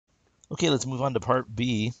Okay, let's move on to part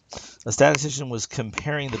B. A statistician was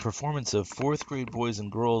comparing the performance of fourth grade boys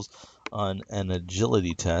and girls on an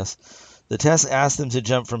agility test. The test asked them to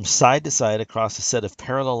jump from side to side across a set of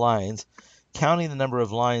parallel lines, counting the number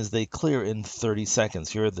of lines they clear in 30 seconds.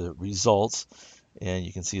 Here are the results. And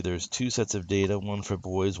you can see there's two sets of data, one for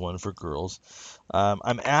boys, one for girls.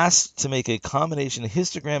 I'm asked to make a combination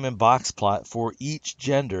histogram and box plot for each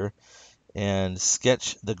gender and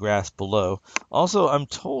sketch the graphs below. Also, I'm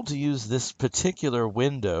told to use this particular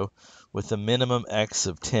window with a minimum x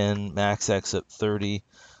of 10, max x at 30.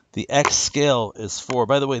 The x scale is 4.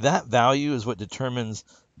 By the way, that value is what determines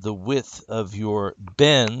the width of your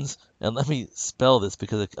bends. And let me spell this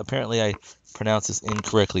because apparently I pronounced this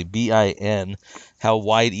incorrectly. bin, how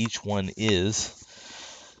wide each one is.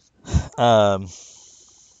 Um,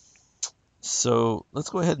 So let's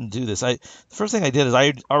go ahead and do this. The first thing I did is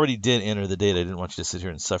I already did enter the data. I didn't want you to sit here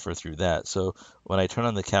and suffer through that. So when I turn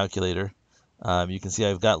on the calculator, you can see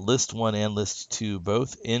I've got list 1 and list 2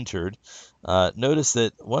 both entered. Notice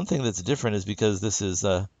that one thing that's different is because this is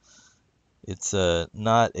it's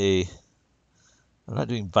not a I'm not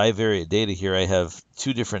doing bivariate data here. I have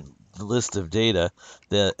two different lists of data.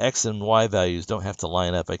 The x and y values don't have to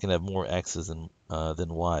line up. I can have more x's than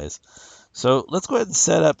y's. So let's go ahead and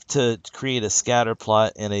set up to create a scatter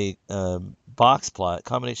plot and a box plot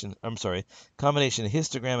combination. I'm sorry, combination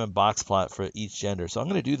histogram and box plot for each gender. So I'm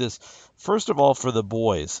going to do this first of all for the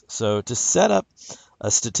boys. So to set up a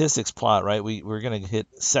statistics plot, right? We're going to hit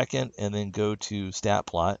second and then go to stat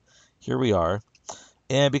plot. Here we are.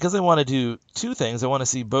 And because I want to do two things, I want to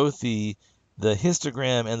see both the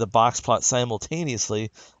histogram and the box plot simultaneously.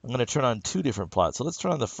 I'm going to turn on two different plots. So let's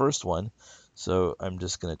turn on the first one. So I'm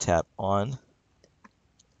just going to tap on, and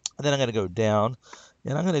then I'm going to go down,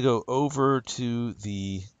 and I'm going to go over to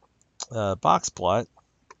the box plot,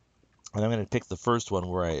 and I'm going to pick the first one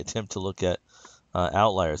where I attempt to look at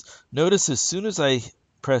outliers. Notice as soon as I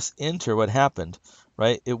press enter, what happened,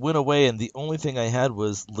 right? It went away, and the only thing I had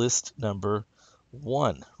was list number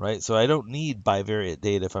 1, right? So I don't need bivariate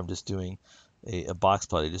data if I'm just doing a box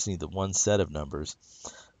plot. I just need the one set of numbers.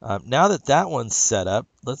 Now that that one's set up,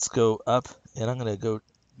 let's go up, and I'm going to go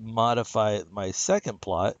modify my second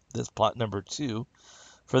plot, this plot number 2.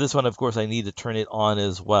 For this one, of course, I need to turn it on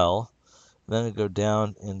as well. Then I'm going to go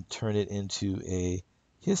down and turn it into a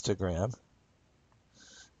histogram.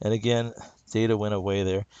 And again, data went away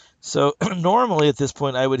there. So normally at this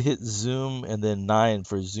point, I would hit zoom and then 9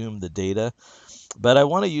 for zoom the data. But I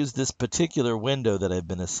want to use this particular window that I've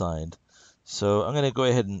been assigned. So I'm going to go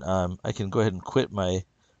ahead and I can go ahead and quit my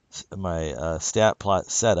stat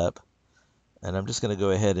plot setup. And I'm just going to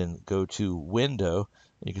go ahead and go to window.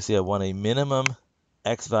 And you can see I want a minimum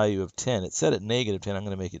x value of 10. It's set at negative 10. I'm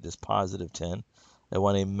going to make it just positive 10. I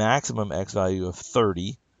want a maximum x value of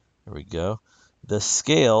 30. There we go. The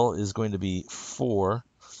scale is going to be 4.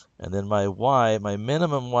 And then my y, my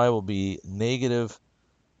minimum y will be negative.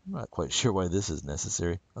 I'm not quite sure why this is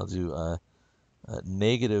necessary. I'll do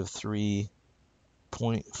negative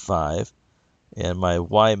 3.5. And my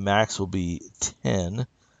y max will be 10.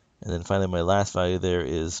 And then finally, my last value there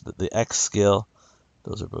is the x scale.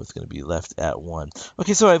 Those are both going to be left at 1.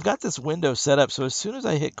 Okay, so I've got this window set up. So as soon as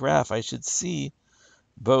I hit graph, I should see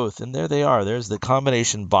both. And there they are. There's the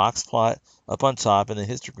combination box plot up on top and the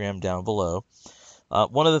histogram down below.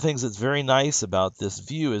 One of the things that's very nice about this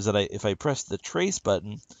view is that if I press the trace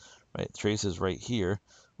button, right, trace is right here.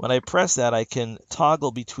 When I press that, I can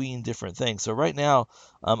toggle between different things. So right now,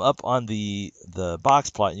 I'm up on the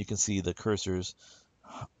box plot, and you can see the cursors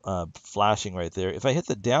flashing right there. If I hit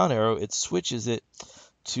the down arrow, it switches it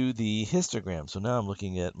to the histogram. So now I'm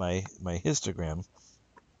looking at my histogram.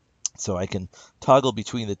 So I can toggle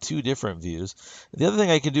between the two different views. The other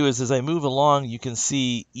thing I can do is as I move along, you can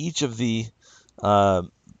see each of the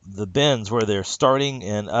bends where they're starting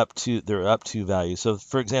and up to values. So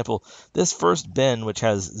for example, this first bend, which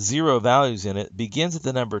has 0 values in it, begins at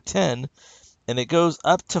the number 10 and it goes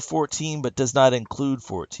up to 14 but does not include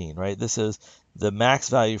 14, right? This is the max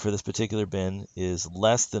value for this particular bin is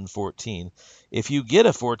less than 14. If you get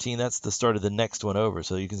a 14, that's the start of the next one over.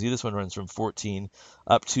 So you can see this one runs from 14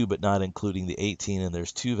 up to but not including the 18, and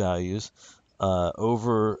there's 2 values.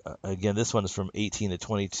 Again, this one is from 18 to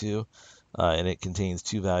 22. And it contains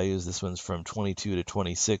 2 values. This one's from 22 to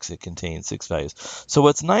 26. It contains 6 values. So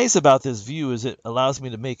what's nice about this view is it allows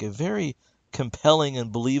me to make a very compelling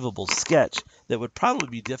and believable sketch that would probably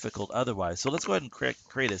be difficult otherwise. So let's go ahead and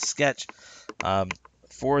create a sketch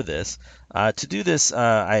for this. To do this,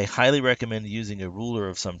 I highly recommend using a ruler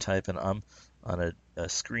of some type, and I'm on a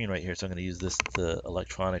screen right here, so I'm going to use the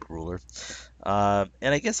electronic ruler. And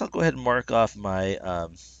I guess I'll go ahead and mark off my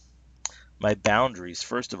my boundaries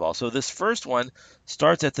first of all. So this first one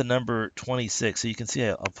starts at the number 26. So you can see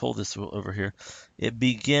I'll pull this over here. It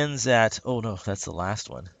begins at, oh no, that's the last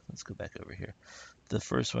one. Let's go back over here. The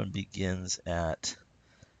first one begins at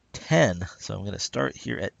 10. So I'm going to start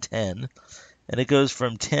here at 10. And it goes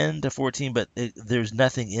from 10 to 14, but there's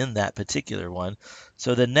nothing in that particular one.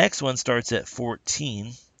 So the next one starts at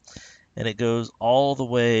 14, and it goes all the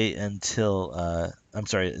way until, I'm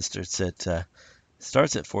sorry, it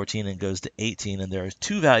starts at 14 and goes to 18, and there are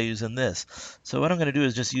two values in this. So what I'm going to do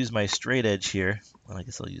is just use my straight edge here. Well, I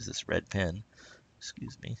guess I'll use this red pen,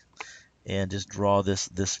 excuse me, and just draw this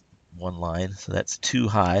one line. So that's too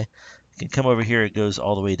high. You can come over here, it goes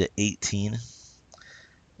all the way to 18.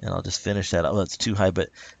 And I'll just finish that. Oh, that's too high, but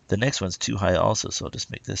the next one's too high also, so I'll just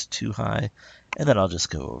make this too high. And then I'll just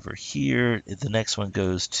go over here. The next one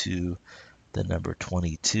goes to the number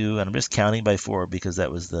 22, and I'm just counting by 4 because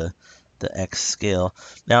that was the X scale.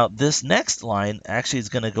 Now, this next line actually is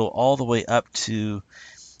going to go all the way up to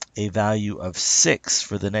a value of 6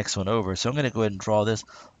 for the next one over. So I'm going to go ahead and draw this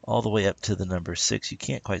all the way up to the number 6. You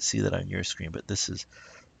can't quite see that on your screen, but this is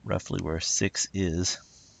roughly where 6 is.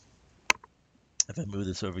 If I move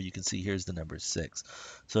this over, you can see here's the number 6.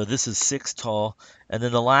 So this is 6 tall. And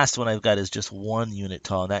then the last one I've got is just 1 unit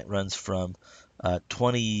tall, and that runs from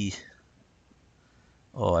 20.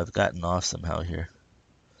 Oh, I've gotten off somehow here.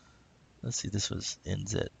 Let's see, this was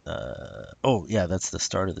ends at, oh yeah, that's the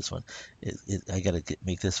start of this one. I gotta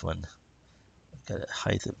make this one, I've got a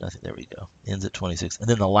height of nothing, there we go. Ends at 26. And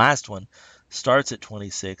then the last one starts at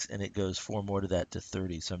 26, and it goes 4 more to that to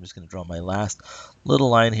 30. So I'm just gonna draw my last little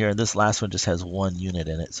line here, and this last one just has 1 unit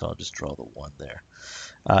in it, so I'll just draw the 1 there.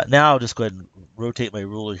 Now I'll just go ahead and rotate my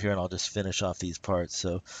ruler here, and I'll just finish off these parts.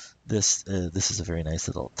 So this is a very nice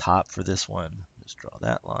little top for this one. Just draw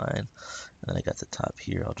that line. And then I got the top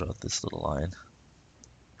here. I'll draw this little line.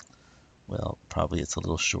 Well, probably it's a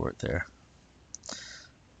little short there.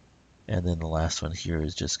 And then the last one here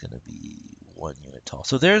is just going to be 1 unit tall.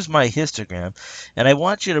 So there's my histogram. And I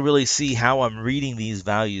want you to really see how I'm reading these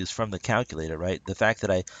values from the calculator, right? The fact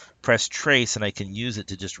that I press trace and I can use it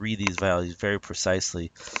to just read these values very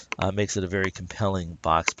precisely makes it a very compelling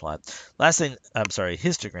box plot. Last thing, I'm sorry,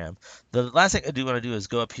 histogram. The last thing I do want to do is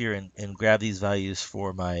go up here and grab these values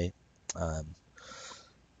for my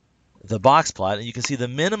the box plot, and you can see the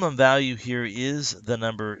minimum value here is the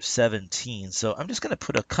number 17. So I'm just going to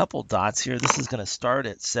put a couple dots here. This is going to start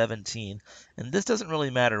at 17, and this doesn't really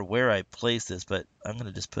matter where I place this, but I'm going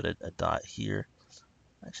to just put a dot here.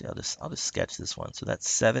 Actually, I'll just sketch this one. So that's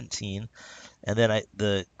 17, and then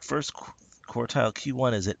the first quartile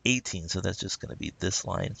Q1 is at 18, so that's just going to be this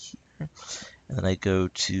line here. And then I go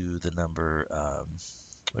to the number,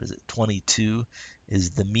 what is it, 22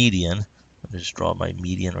 is the median. I'm going to just draw my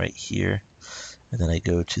median right here. And then I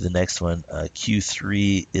go to the next one.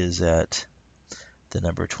 Q3 is at the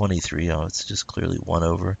number 23. Oh, it's just clearly 1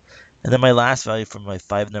 over. And then my last value from my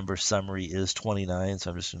 5-number summary is 29. So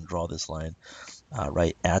I'm just going to draw this line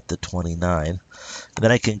right at the 29. And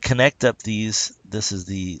then I can connect up these. This is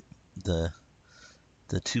the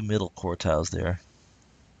 2 middle quartiles there.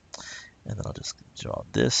 And then I'll just draw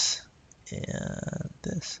this and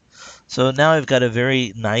this. So now I've got a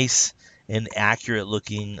very nice and accurate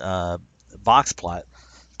looking box plot.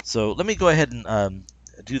 So let me go ahead and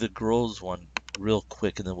do the girls one real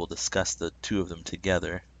quick, and then we'll discuss the two of them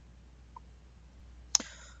together.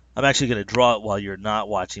 I'm actually going to draw it while you're not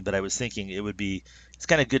watching, but I was thinking it's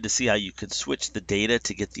kind of good to see how you could switch the data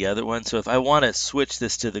to get the other one. So if I want to switch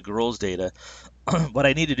this to the girls data, what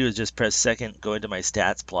I need to do is just press second, go into my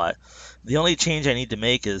stats plot. The only change I need to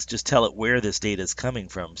make is just tell it where this data is coming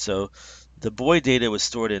from. So the boy data was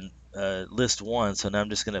stored in list 1, so now I'm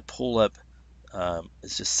just going to pull up,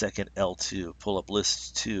 it's just second L2, pull up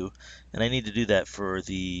list 2, and I need to do that for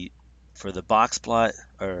the box plot,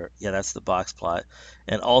 or yeah, that's the box plot,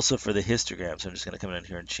 and also for the histogram. So I'm just going to come in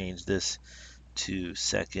here and change this to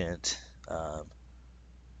second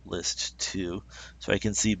list 2, so I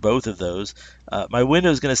can see both of those. My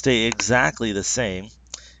window is going to stay exactly the same,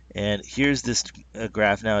 and here's this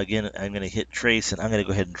graph. Now again, I'm going to hit trace, and I'm going to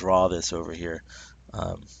go ahead and draw this over here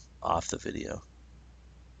off the video.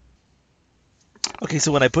 Okay,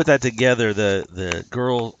 so when I put that together, the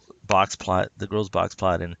girls box plot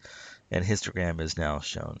and histogram is now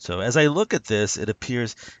shown. So as I look at this, it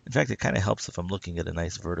appears, in fact, it kind of helps if I'm looking at a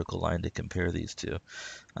nice vertical line to compare these two.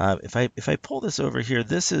 If I pull this over here,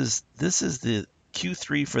 this is the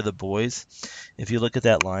Q3 for the boys. If you look at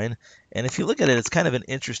that line, and if you look at it, it's kind of an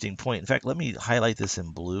interesting point. In fact, let me highlight this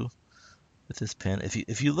in blue with this pen.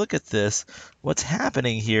 If you look at this, what's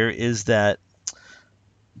happening here is that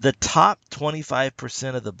the top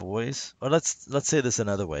 25% of the boys, or let's say this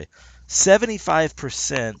another way,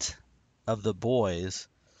 75% of the boys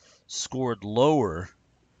scored lower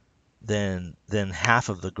than half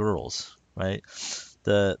of the girls, right?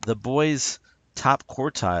 The boys top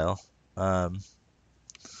quartile, the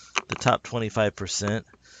top 25%,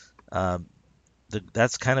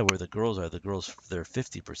 that's kind of where the girls are. The girls, they're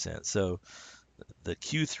 50%. So the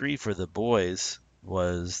Q3 for the boys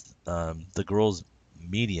was the girls'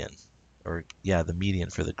 median, or yeah, the median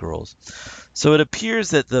for the girls. So it appears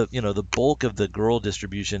that the bulk of the girl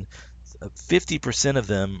distribution, 50% of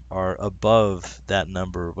them are above that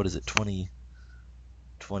number. What is it,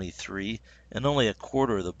 23? And only a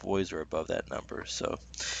quarter of the boys are above that number. So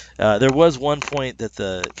there was one point that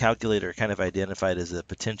the calculator kind of identified as a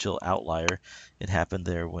potential outlier. It happened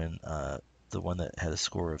there when the one that had a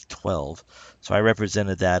score of 12. So I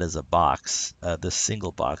represented that as a box, this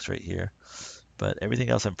single box right here. But everything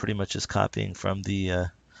else I'm pretty much just copying from the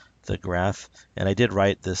graph. And I did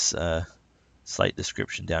write this slight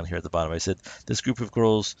description down here at the bottom. I said this group of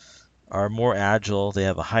girls are more agile. They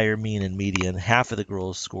have a higher mean and median. Half of the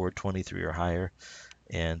girls scored 23 or higher,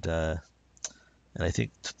 and I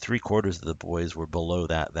think 3/4 of the boys were below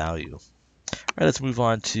that value. All right, let's move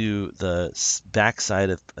on to the back side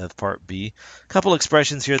of Part B. A couple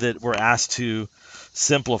expressions here that we're asked to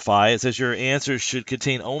simplify. It says your answers should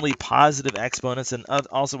contain only positive exponents, and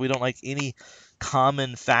also we don't like any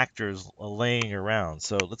common factors laying around.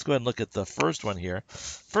 So let's go ahead and look at the first one here.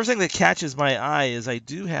 First thing that catches my eye is I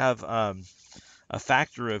do have a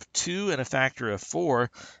factor of 2 and a factor of 4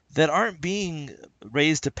 that aren't being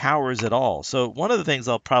raised to powers at all. So one of the things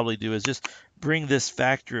I'll probably do is just bring this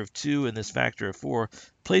factor of 2 and this factor of 4,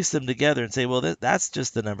 place them together and say, well, that's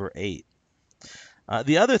just the number 8.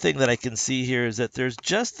 The other thing that I can see here is that there's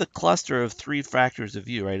just the cluster of 3 factors of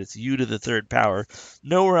u, right? It's u to the third power.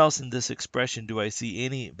 Nowhere else in this expression do I see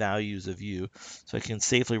any values of u. So I can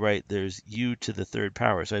safely write there's u to the third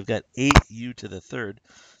power. So I've got 8u to the third.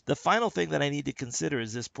 The final thing that I need to consider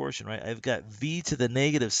is this portion, right? I've got v to the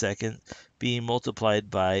negative second being multiplied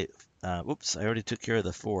by, whoops, I already took care of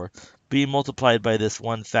the 4, being multiplied by this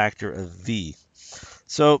one factor of v.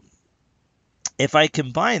 So if I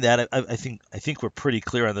combine that, I think we're pretty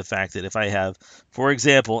clear on the fact that if I have, for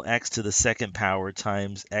example, x to the second power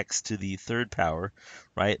times x to the third power,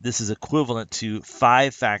 right? This is equivalent to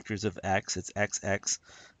 5 factors of x. It's xx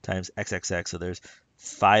times xxx. So there's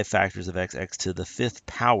 5 factors of x to the 5th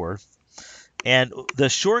power. And the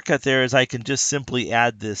shortcut there is I can just simply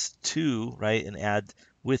add this 2, right, and add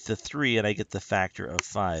with the 3, and I get the factor of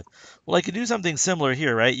 5. Well, I can do something similar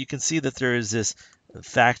here, right? You can see that there is this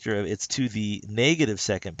factor of it's to the negative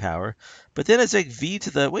second power, but then it's like v to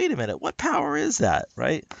the, wait a minute, what power is that,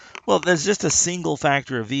 right? Well, there's just a single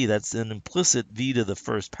factor of v. That's an implicit v to the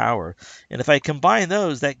first power. And if I combine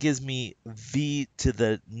those, that gives me v to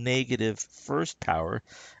the negative first power.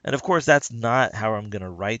 And of course, that's not how I'm going to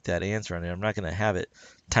write that answer on it. I'm not going to have it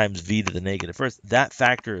times v to the negative first. That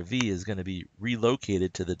factor of v is going to be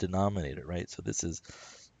relocated to the denominator, right? So this is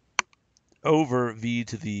over v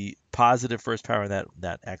to the positive first power, and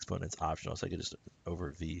that exponent's optional, so I could just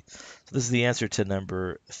over v. So this is the answer to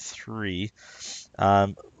number 3.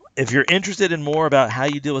 If you're interested in more about how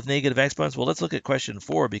you deal with negative exponents, well, let's look at question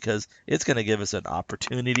 4 because it's going to give us an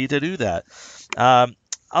opportunity to do that.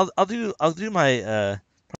 I'll do my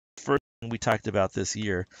first thing we talked about this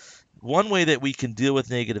year. One way that we can deal with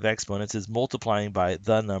negative exponents is multiplying by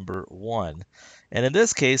the number 1. And in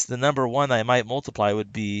this case, the number 1 I might multiply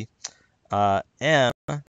would be m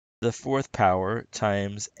to the 4th power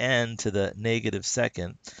times n to the negative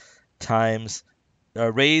second times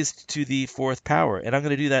raised to the 4th power. And I'm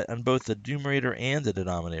going to do that on both the numerator and the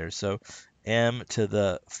denominator. So m to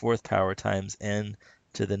the 4th power times n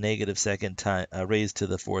to the negative second time raised to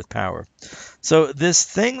the 4th power. So this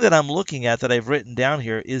thing that I'm looking at that I've written down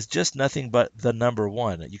here is just nothing but the number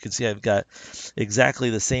 1. You can see I've got exactly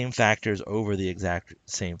the same factors over the exact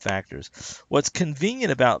same factors. What's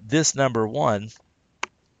convenient about this number 1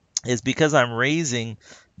 is because I'm raising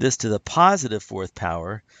this to the positive 4th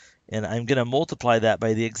power, and I'm going to multiply that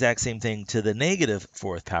by the exact same thing to the negative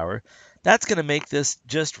 4th power, that's going to make this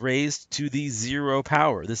just raised to the 0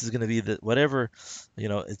 power. This is going to be the whatever,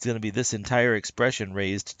 it's going to be this entire expression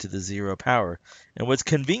raised to the 0 power. And what's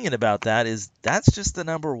convenient about that is that's just the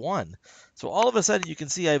number 1. So all of a sudden you can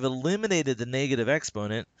see I've eliminated the negative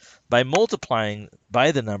exponent by multiplying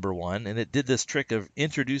by the number 1, and it did this trick of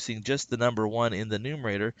introducing just the number 1 in the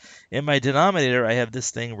numerator. In my denominator, I have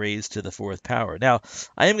this thing raised to the 4th power. Now,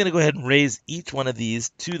 I am going to go ahead and raise each one of these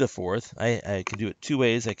to the 4th. I can do it 2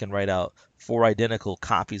 ways. I can write out 4 identical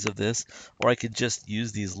copies of this, or I could just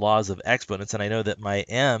use these laws of exponents, and I know that my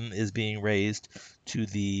m is being raised to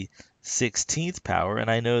the 16th power, and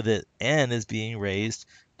I know that n is being raised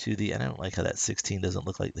to the, and I don't like how that 16 doesn't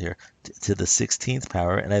look like here, to the 16th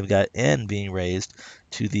power, and I've got n being raised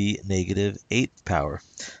to the negative 8th power.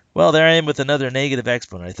 Well, there I am with another negative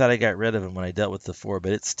exponent. I thought I got rid of him when I dealt with the 4,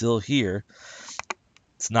 but it's still here.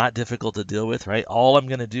 It's not difficult to deal with, right? All I'm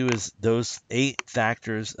going to do is those 8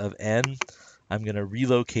 factors of n, I'm going to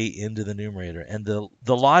relocate into the numerator. And the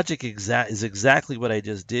logic is exactly what I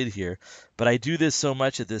just did here. But I do this so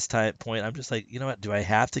much at this point, I'm just like, you know what? Do I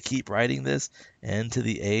have to keep writing this? N to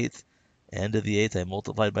the 8th, n to the 8th, I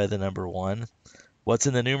multiplied by the number 1. What's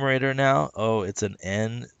in the numerator now? Oh, it's an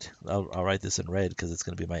n. I'll write this in red because it's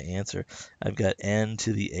going to be my answer. I've got n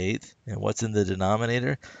to the 8th. And what's in the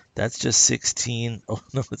denominator? That's just 16. Oh,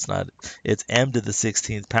 no, it's not. It's m to the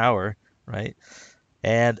 16th power, right?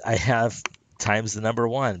 And I have times the number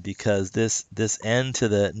 1 because this n to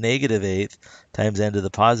the negative 8th times n to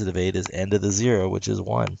the positive 8 is n to the 0, which is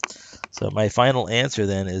 1. So my final answer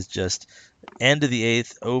then is just n to the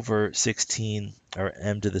 8th over 16, or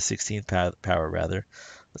m to the 16th power rather.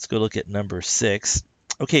 Let's go look at number 6.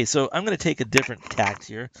 Okay, so I'm going to take a different tact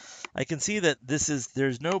here. I can see that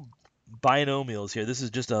there's no binomials here. This is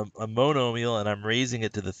just a monomial, and I'm raising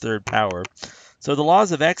it to the 3rd power. So the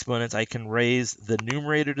laws of exponents, I can raise the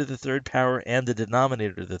numerator to the 3rd power and the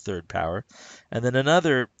denominator to the 3rd power. And then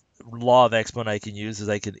another law of exponent I can use is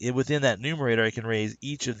within that numerator, I can raise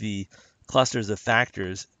each of the clusters of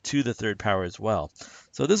factors to the 3rd power as well.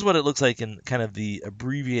 So this is what it looks like in kind of the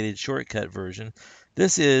abbreviated shortcut version.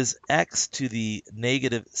 This is x to the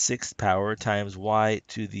negative 6th power times y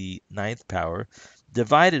to the 9th power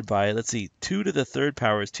divided by, let's see, 2 to the 3rd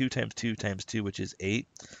power is 2 times 2 times 2, which is 8.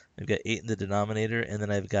 I've got 8 in the denominator, and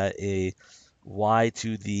then I've got a y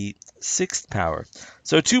to the 6th power.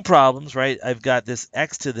 So 2 problems, right? I've got this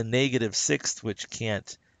x to the negative 6th, which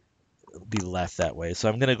can't be left that way. So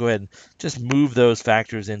I'm going to go ahead and just move those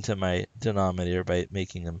factors into my denominator by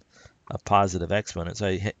making them a positive exponent. So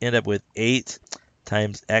I end up with 8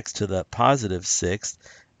 times x to the positive 6th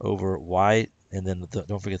over y, and then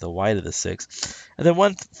don't forget the y to the 6th. And then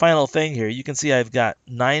one final thing here, you can see I've got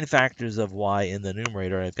 9 factors of y in the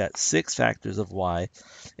numerator. I've got 6 factors of y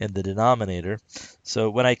in the denominator. So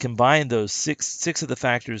when I combine those six of the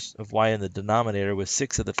factors of y in the denominator with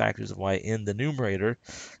 6 of the factors of y in the numerator,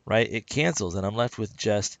 right, it cancels, and I'm left with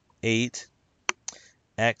just 8x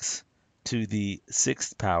to the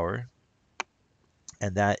 6th power,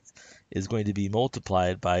 and that is going to be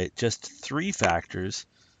multiplied by just 3 factors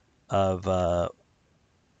of,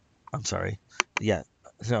 I'm sorry, yeah,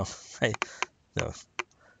 no,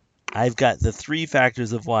 I've got the 3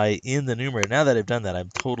 factors of y in the numerator. Now that I've done that, I'm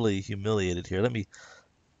totally humiliated here. Let me,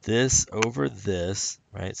 this over this,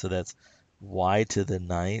 right, so that's y to the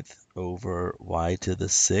 9th over y to the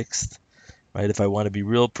 6th, right? If I want to be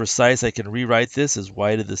real precise, I can rewrite this as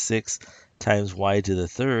y to the 6th times y to the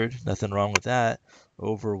 3rd, nothing wrong with that,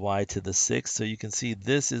 over y to the 6th. So you can see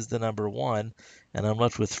this is the number 1, and I'm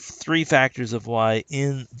left with 3 factors of y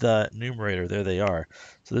in the numerator. There they are.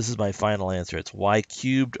 So this is my final answer. It's y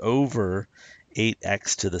cubed over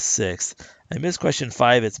 8x to the 6th. I missed question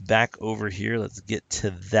 5. It's back over here. Let's get to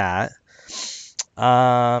that.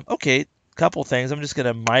 Okay, couple things. I'm just going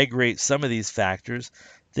to migrate some of these factors.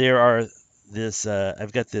 There are this,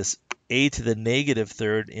 I've got this a to the negative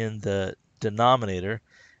 3rd in the denominator,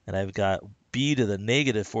 and I've got b to the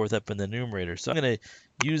negative 4th up in the numerator. So I'm going to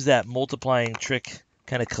use that multiplying trick,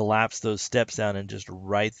 kind of collapse those steps down and just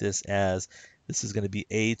write this as, this is going to be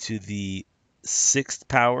a to the 6th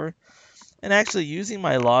power. And actually, using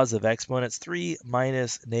my laws of exponents, 3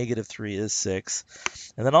 minus negative 3 is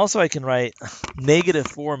 6. And then also I can write negative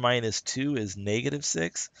 4 minus 2 is negative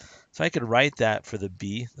 6. So I could write that for the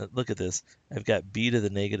b. Look at this. I've got b to the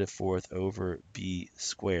negative 4th over b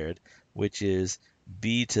squared, which is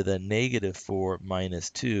b to the negative 4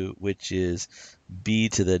 minus 2, which is b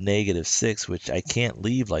to the negative 6, which I can't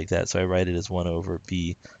leave like that. So I write it as 1 over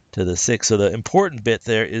b to the 6. So the important bit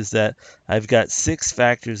there is that I've got 6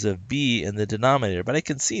 factors of b in the denominator, but I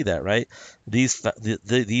can see that, right?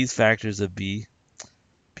 These factors of b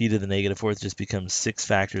to the negative 4th just becomes 6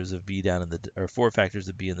 factors of b down in the, or 4 factors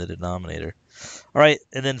of b in the denominator. All right,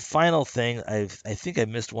 and then final thing, I think I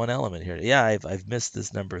missed one element here. Yeah, I've missed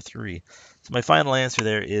this number 3. So my final answer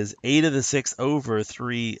there is a to the 6th over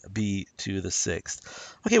 3b to the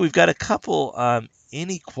 6th. Okay, we've got a couple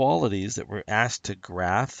inequalities that we're asked to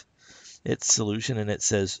graph its solution, and it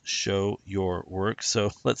says show your work.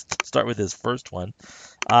 So let's start with this first one.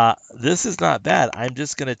 This is not bad. I'm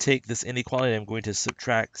just going to take this inequality, I'm going to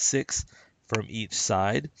subtract 6 from each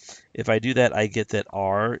side. If I do that, I get that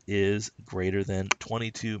r is greater than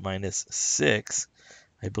 22 minus 6,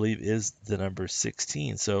 I believe is the number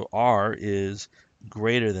 16. So r is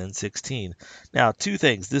greater than 16. Now, two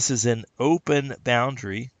things. This is an open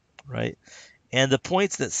boundary, right? And the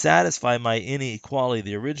points that satisfy my inequality,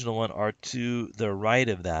 the original one, are to the right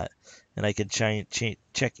of that. And I can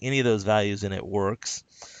check any of those values and it works.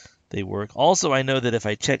 They work. Also, I know that if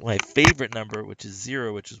I check my favorite number, which is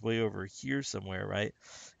 0, which is way over here somewhere, right?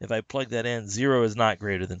 If I plug that in, 0 is not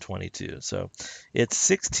greater than 22. So it's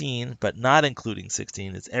 16, but not including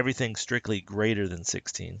 16. It's everything strictly greater than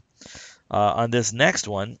 16. On this next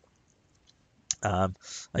one,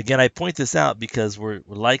 again, I point this out because we're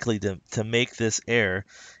likely to make this error.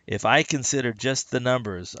 If I consider just the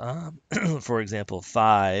numbers, for example,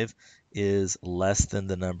 5 is less than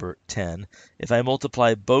the number 10. If I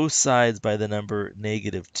multiply both sides by the number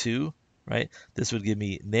 -2, right, this would give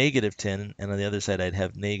me -10, and on the other side I'd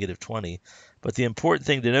have -20. But the important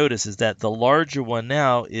thing to notice is that the larger one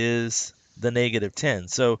now is the -10.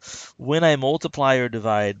 So when I multiply or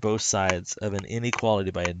divide both sides of an inequality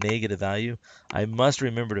by a negative value, I must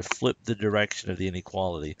remember to flip the direction of the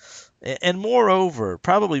inequality. And moreover,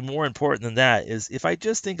 probably more important than that, is if I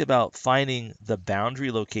just think about finding the boundary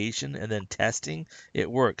location and then testing, it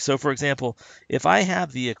works. So for example, if I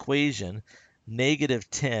have the equation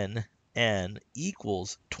 -10n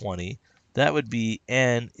equals 20, that would be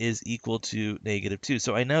n is equal to -2.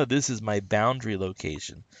 So I know this is my boundary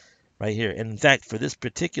location right here. And in fact, for this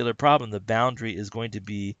particular problem, the boundary is going to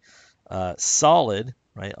be solid,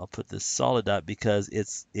 right? I'll put this solid dot because it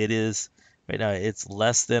is right now it's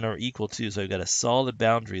less than or equal to. So I've got a solid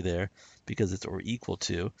boundary there because it's or equal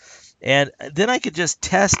to. And then I could just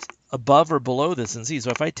test above or below this and see. So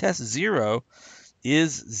if I test 0,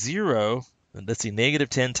 is 0, let's see,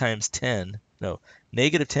 -10 times 10, no,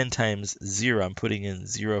 -10 times 0, I'm putting in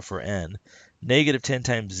 0 for n. -10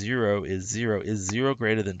 times 0 is 0. Is 0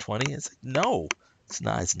 greater than 20? It's like, no,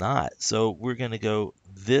 it's not. So we're going to go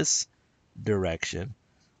this direction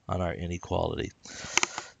on our inequality.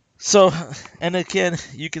 So, and again,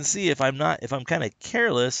 you can see if I'm kind of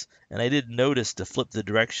careless and I didn't notice to flip the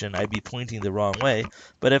direction, I'd be pointing the wrong way.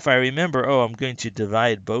 But if I remember, oh, I'm going to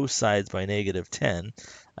divide both sides by -10,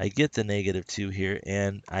 I get the -2 here,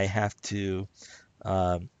 and I have to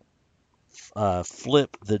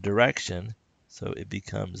flip the direction. So it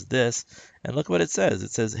becomes this. And look what it says.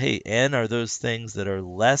 It says, hey, n are those things that are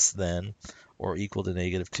less than or equal to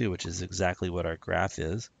 -2, which is exactly what our graph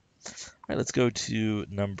is. All right, let's go to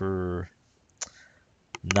number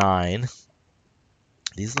 9.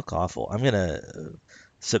 These look awful. I'm going to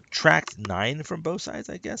subtract 9 from both sides,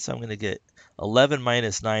 I guess. So I'm going to get 11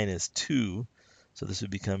 minus 9 is 2. So this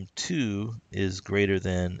would become 2 is greater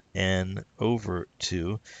than n over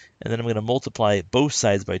 2. And then I'm going to multiply both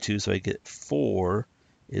sides by 2, so I get 4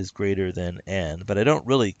 is greater than n. But I don't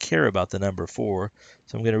really care about the number 4,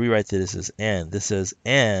 so I'm going to rewrite this as n. This says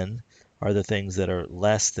n are the things that are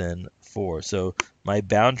less than 4. So my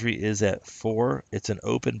boundary is at 4. It's an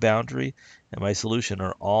open boundary, and my solution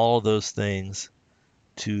are all those things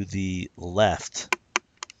to the left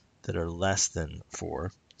that are less than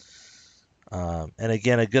 4. And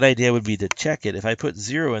again, a good idea would be to check it. If I put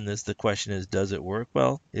 0 in this, the question is, does it work?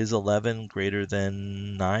 Well, is 11 greater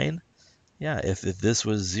than 9? Yeah, if this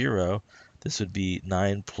was 0, this would be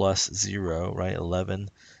 9 plus 0, right? 11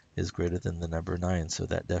 is greater than the number 9, so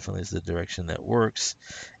that definitely is the direction that works.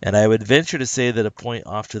 And I would venture to say that a point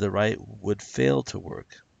off to the right would fail to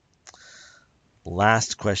work.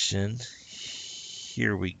 Last question.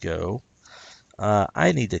 Here we go.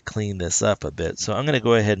 I need to clean this up a bit, so I'm going to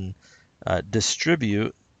go ahead and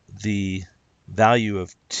distribute the value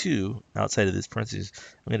of 2 outside of this parentheses.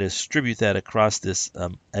 I'm going to distribute that across this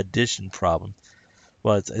addition problem.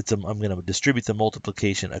 Well, I'm going to distribute the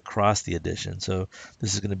multiplication across the addition. So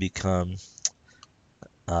this is going to become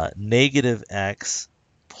 -x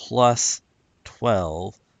plus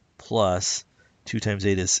 12 plus 2 times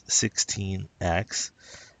 8 is 16x.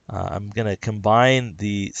 I'm going to combine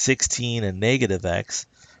the 16 and -x,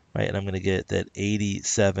 right? And I'm going to get that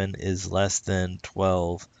 87 is less than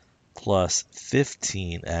 12 plus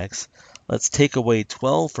 15x. Let's take away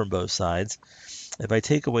 12 from both sides. If I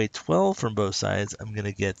take away 12 from both sides, I'm going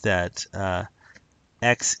to get that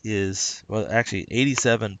x is, well, actually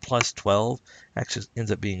 87 plus 12 actually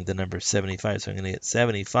ends up being the number 75. So I'm going to get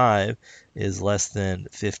 75 is less than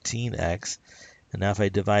 15x. And now if I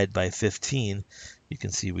divide by 15, you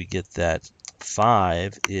can see we get that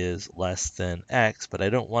 5 is less than x, but I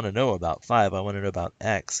don't want to know about 5. I want to know about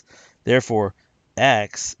x. Therefore,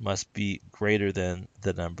 x must be greater than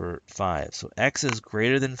the number 5. So x is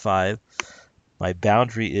greater than 5. My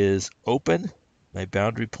boundary is open. My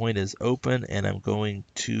boundary point is open, and I'm going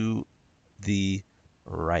to the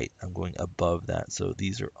right. I'm going above that. So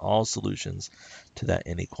these are all solutions to that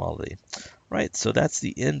inequality. Right, so that's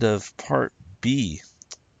the end of part B.